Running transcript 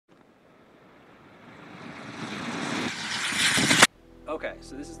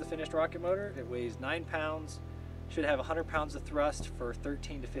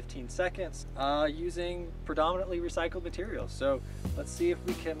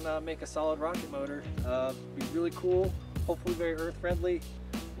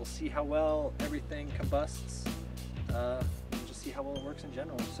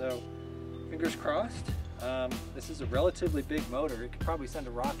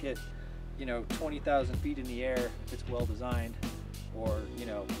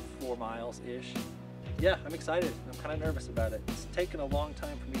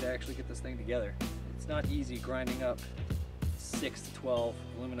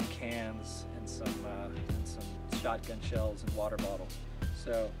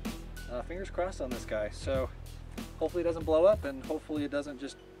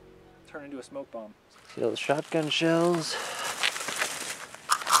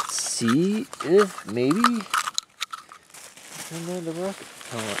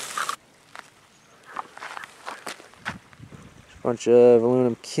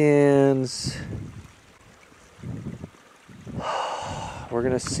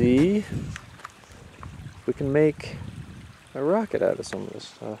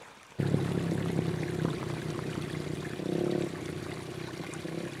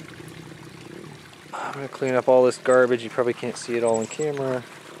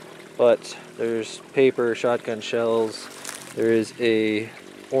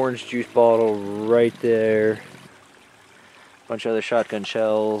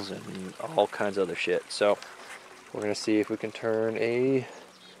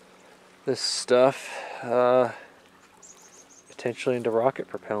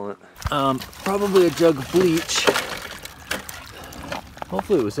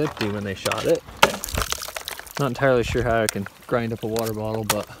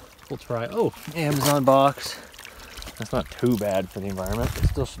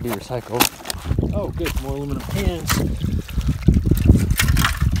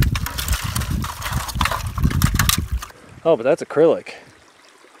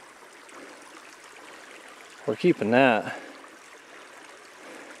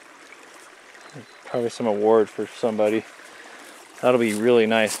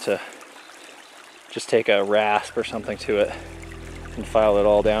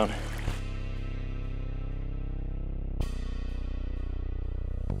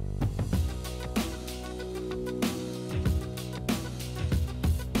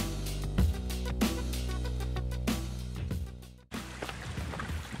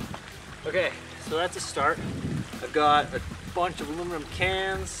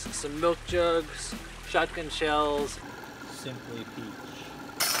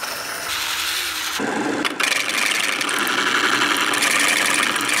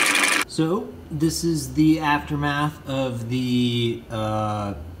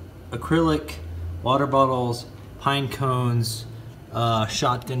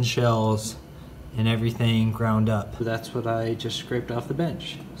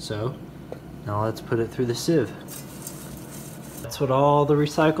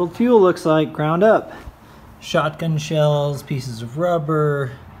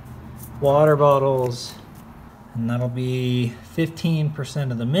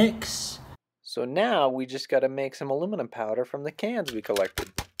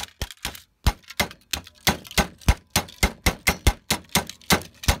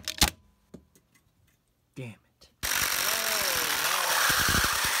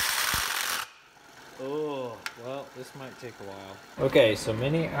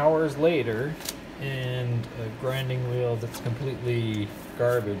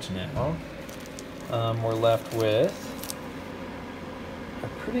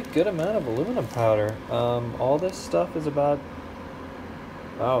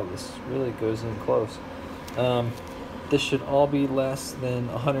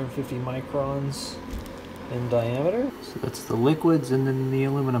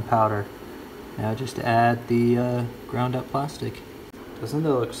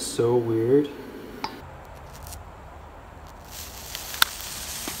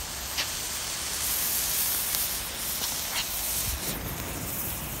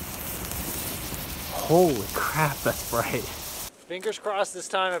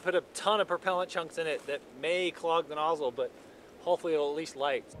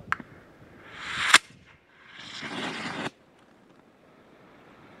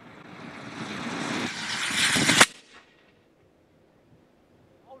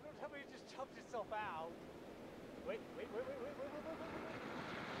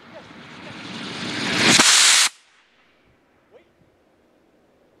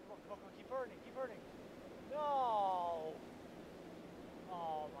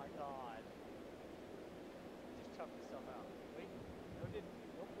Oh my god. Just chuck this stuff out. Wait. No, didn't.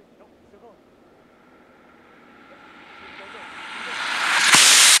 Nope, wait, nope, still going. Go, go, go.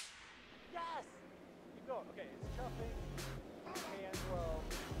 Yes! Keep going. Okay, it's chuffing. Hands low.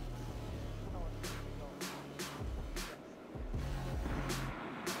 Come on, keep going.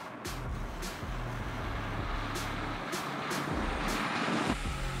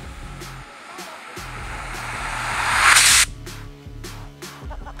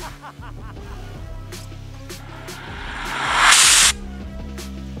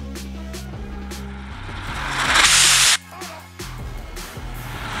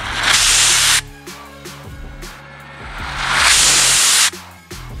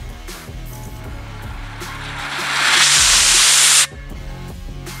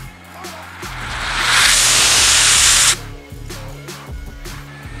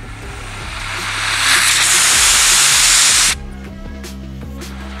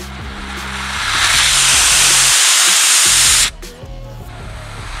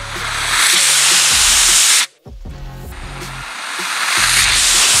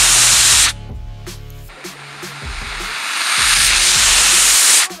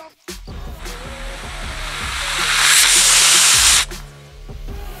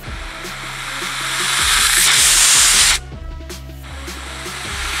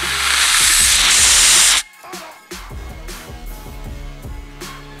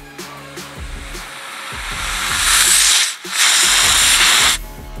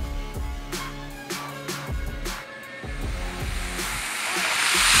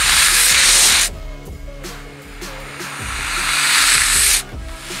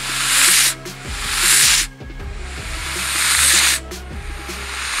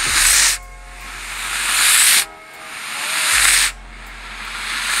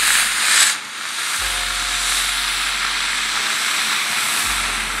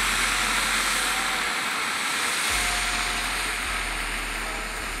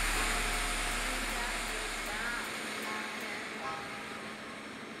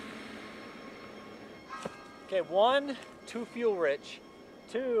 Okay, 1, too fuel rich.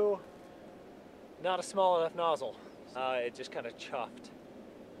 2, not a small enough nozzle. It just kind of chuffed,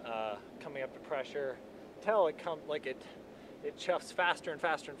 coming up to pressure. Until it it chuffs faster and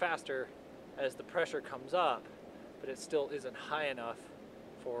faster and faster as the pressure comes up, but it still isn't high enough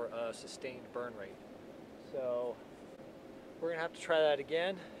for a sustained burn rate. So we're gonna have to try that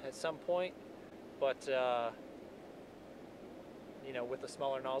again at some point, but you know, with a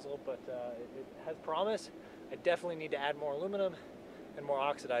smaller nozzle, but it has promise. I definitely need to add more aluminum and more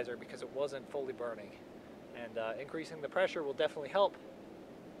oxidizer because it wasn't fully burning. And increasing the pressure will definitely help.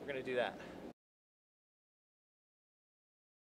 We're gonna do that.